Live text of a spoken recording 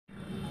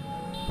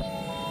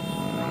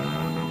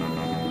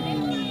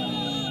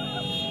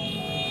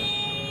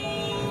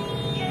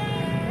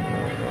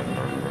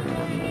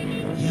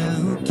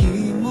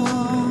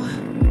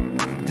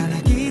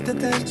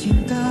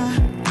tercinta,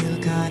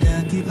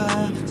 pilkada tiba,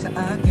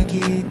 saatnya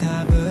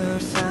kita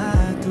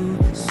bersatu.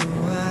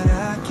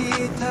 Suara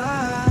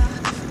kita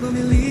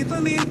memilih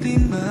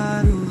pemimpin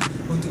baru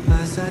untuk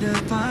masa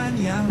depan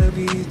yang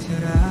lebih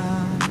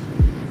cerah.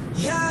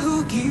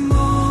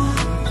 Yahukimo,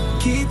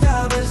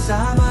 kita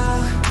bersama,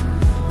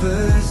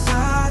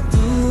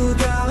 bersatu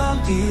dalam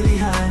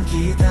pilihan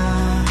kita.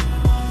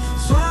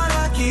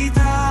 Suara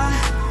kita,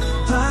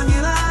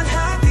 panggilan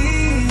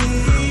hati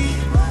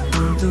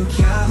untuk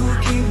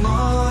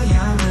Yahukimo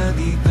yang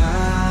lebih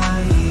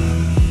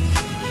baik.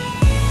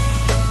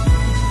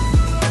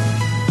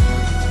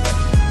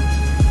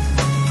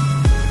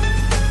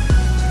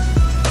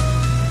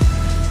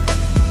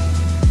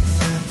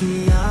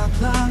 Setiap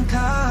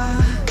langkah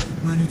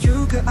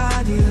menuju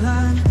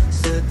keadilan,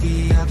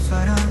 setiap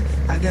suara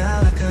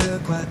adalah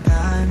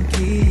kekuatan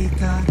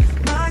kita.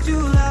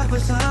 Majulah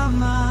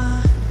bersama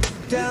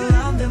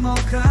dalam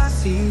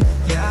demokrasi,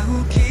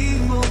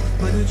 Yahukimo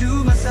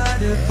menuju masa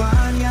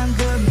depan yang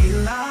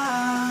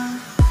gemilang.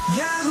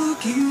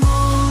 Yahukimo,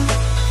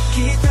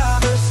 kita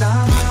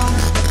bersama,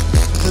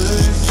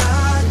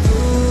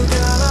 bersatu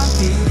dalam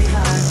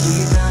pilihan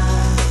kita.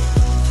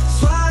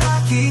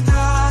 Suara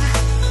kita,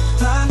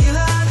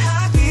 panggilan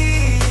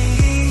hati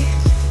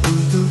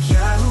untuk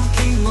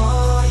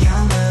Yahukimo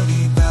yang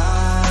lebih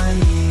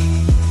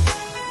baik.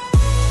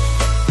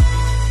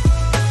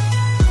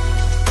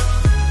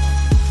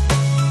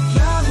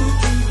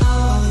 Yahukimo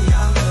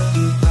yang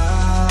lebih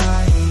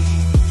baik.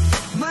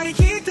 Mari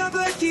kita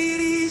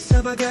berdiri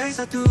sebagai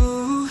satu,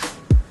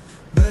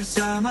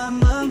 bersama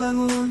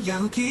membangun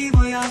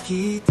Yahukimo yang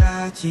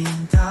kita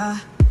cinta.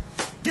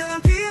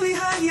 Dalam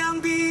pilihan yang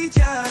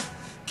bijak,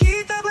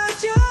 kita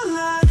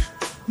berjalan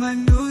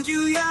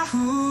menuju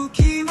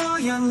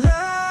Yahukimo yang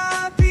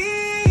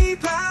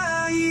lebih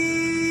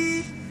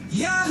baik.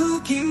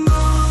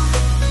 Yahukimo,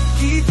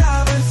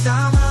 kita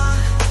bersama,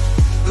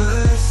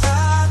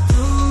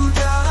 bersatu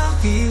dalam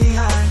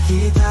pilihan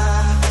kita.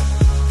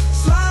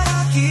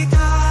 Suara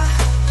kita,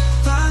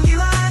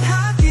 panggilan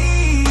hati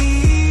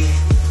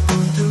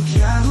untuk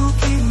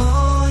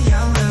Yahukimo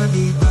yang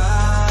lebih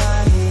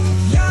baik.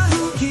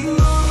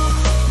 Yahukimo,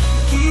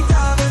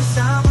 kita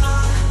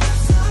bersama,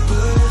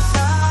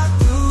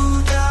 bersatu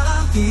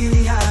dalam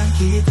pilihan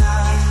kita.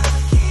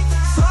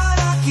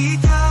 Suara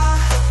kita,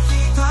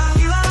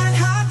 panggilan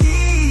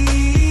hati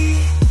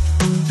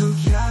untuk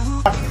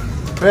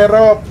Yahukimo.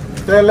 Perop,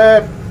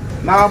 Telep,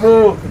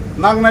 Nabu,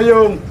 Nang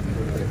Nayung,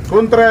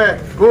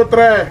 Kuntre,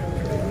 Kutre,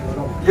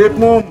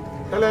 Yipmum,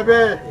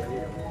 Telebe,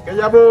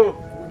 Kejabu,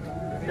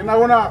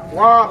 Kinaguna,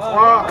 Wah.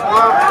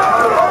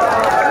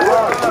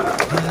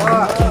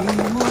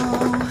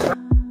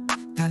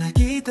 Tanah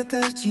kita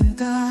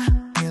tercinta,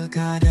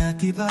 pilkada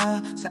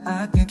tiba,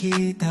 saatnya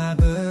kita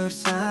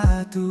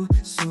bersatu.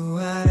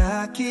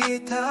 Suara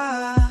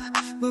kita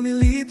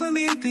memilih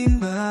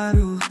pemimpin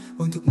baru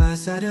untuk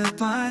masa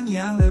depan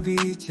yang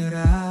lebih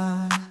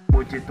cerah.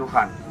 Puji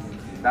Tuhan.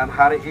 Dan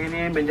hari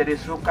ini menjadi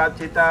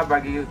sukacita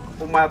bagi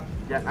umat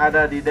yang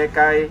ada di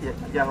DKI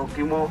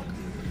Yahukimo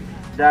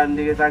dan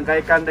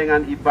dirangkaikan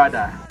dengan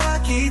ibadah.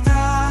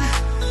 Kita,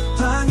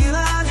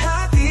 panggilan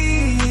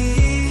hati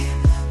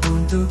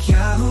untuk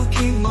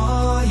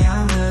Yahukimo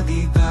yang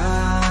lebih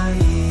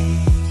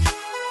baik.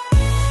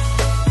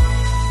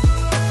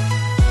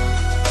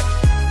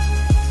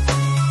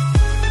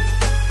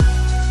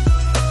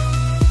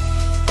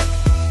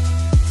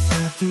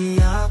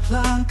 Setiap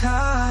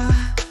langkah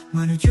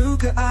menuju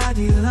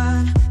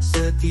keadilan,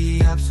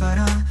 setiap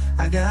suara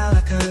adalah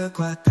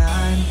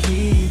kekuatan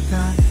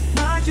kita.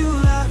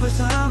 Majulah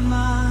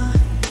bersama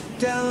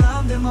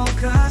dalam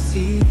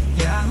demokrasi,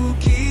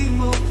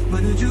 Yahukimo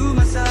menuju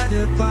masa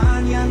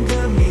depan yang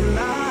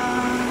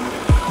gemilang.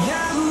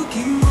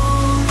 Yahukimo,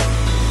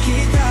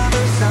 kita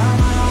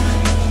bersama,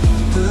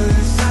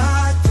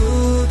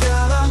 bersatu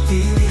dalam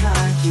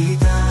pilihan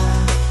kita.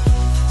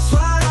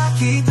 Suara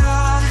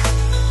kita,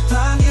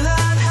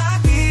 panggilan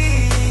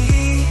hati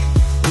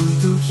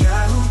untuk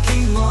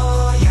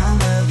Yahukimo yang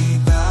lebih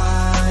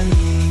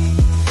baik.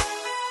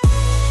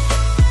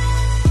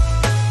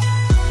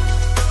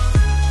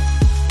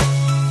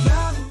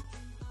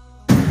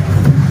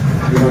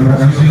 Terima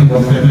kasih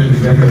untuk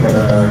diberikan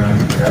kepada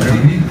kami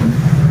ini.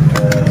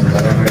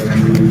 Para kami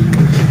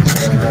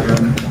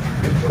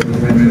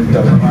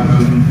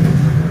dokumen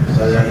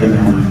saya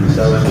yang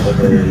bisa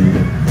sebagai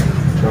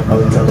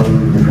bakal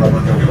calon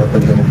Bupati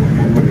Kabupaten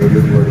Yahukimo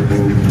periode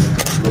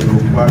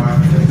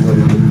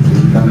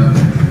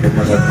 2024-2029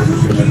 kepada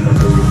Komisioner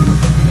KPU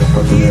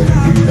Kabupaten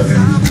Yahukimo dan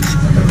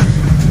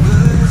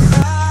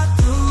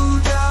Bersatu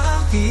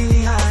dalam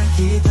pilihan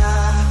kita.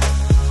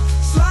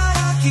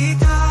 Suara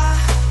kita,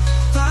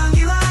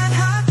 panggilan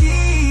hati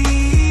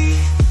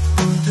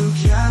untuk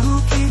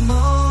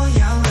Yahukimo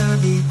yang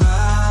lebih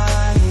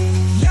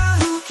baik.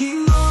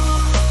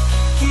 Yahukimo,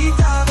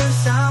 kita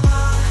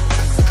bersama,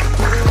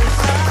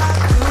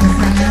 bersatu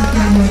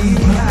dalam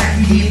pilihan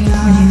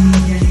kita.